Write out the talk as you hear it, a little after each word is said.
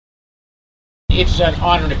It's an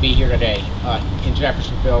honor to be here today in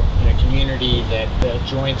Jeffersonville, in a community that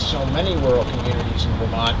joins so many rural communities in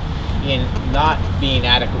Vermont in not being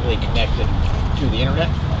adequately connected to the internet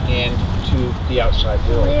and to the outside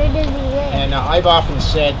world. And I've often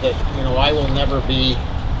said that, I will never be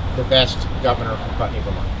the best governor from Putney,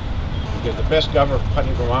 Vermont, because the best governor from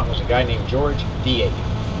Putney, Vermont was a guy named George D. Aiken.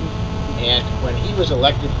 And when he was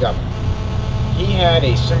elected governor, he had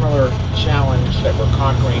a similar challenge that we're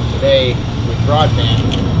conquering today with broadband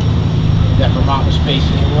that Vermont was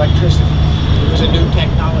facing with electricity. It was a new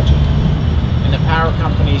technology. And the power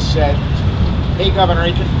companies said, hey, Governor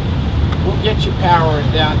Aiken, we'll get you power in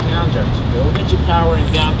downtown Jeffersonville, we'll get you power in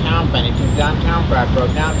downtown Bennington, downtown Bradford,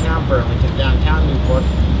 downtown Burlington, downtown Newport,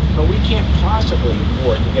 but we can't possibly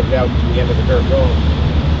afford to get it out to the end of the dirt road,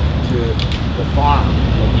 to the farm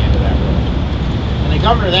at the end of that road. And the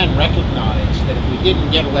governor then recognized that if we didn't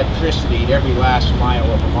get electricity at every last mile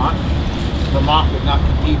of Vermont, Vermont would not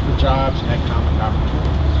compete for jobs and economic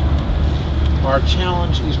opportunities. Our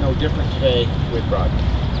challenge is no different today with broadband.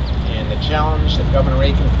 And the challenge that Governor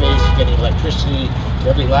Aiken faced, getting electricity to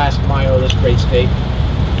every last mile of this great state,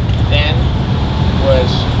 then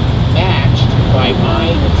was matched by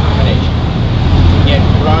my determination to get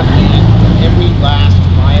broadband to every last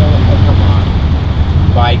mile of Vermont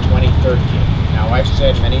by 2013. Now, I've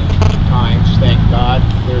said many times, thank God,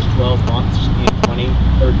 there's 12 months in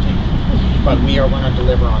 2013, but we are going to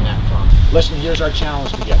deliver on that promise. Listen, here's our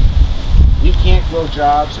challenge together. We can't grow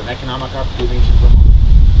jobs and economic opportunities in Vermont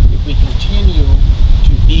if we continue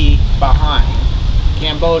to be behind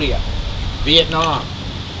Cambodia, Vietnam,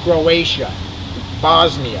 Croatia,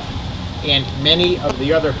 Bosnia, and many of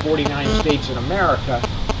the other 49 states in America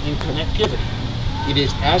in connectivity. It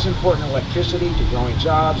is as important electricity to growing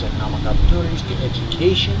jobs, economic opportunities, to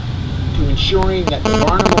education, to ensuring that the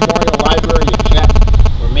Varna Memorial Library in Jet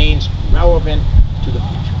remains relevant to the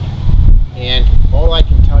future. And all I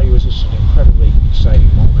can tell you is this is an incredibly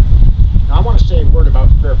exciting moment. Now, I want to say a word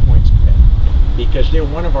about Fairpoint's commitment, because they're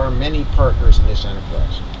one of our many partners in this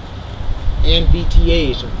enterprise. And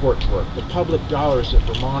VTA's important work, the public dollars that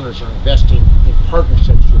Vermonters are investing in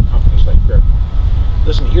partnerships with companies like Fairpoint.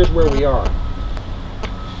 Listen, here's where we are.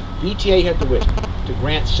 VTA had the wisdom to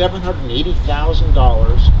grant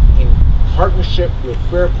 $780,000 in partnership with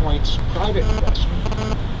Fairpoint's private investment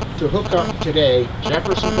to hook up today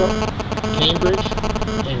Jeffersonville, Cambridge,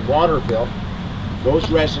 and Waterville, those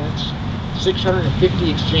residents,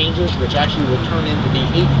 650 exchanges, which actually will turn into be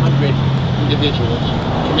 800 individuals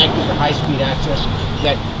connected to high-speed access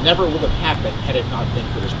that never would have happened had it not been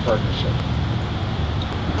for this partnership.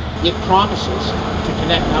 It promises to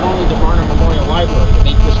connect not only the Varna Memorial Library to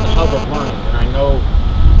make this the hub of learning, and I know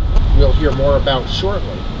we'll hear more about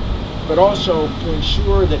shortly, but also to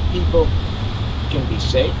ensure that people can be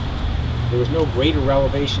safe. There was no greater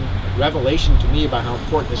revelation to me about how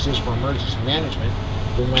important this is for emergency management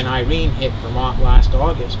than when Irene hit Vermont last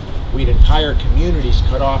August. We had entire communities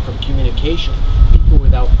cut off from communication, people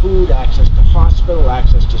without food, access to hospital,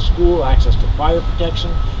 access to school, access to fire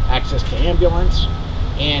protection, access to ambulance,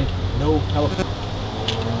 and no telephone.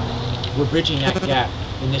 We're bridging that gap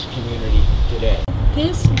in this community today.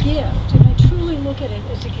 This gift, and I truly look at it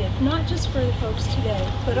as a gift, not just for the folks today,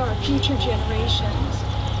 but our future generations,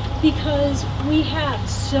 because we have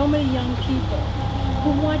so many young people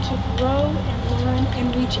who want to grow and learn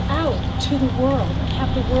and reach out to the world, and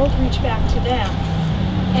have the world reach back to them.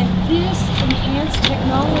 And this enhanced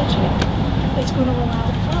technology is going to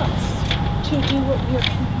allow us to do what we are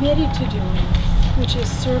committed to doing, which is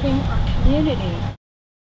serving our community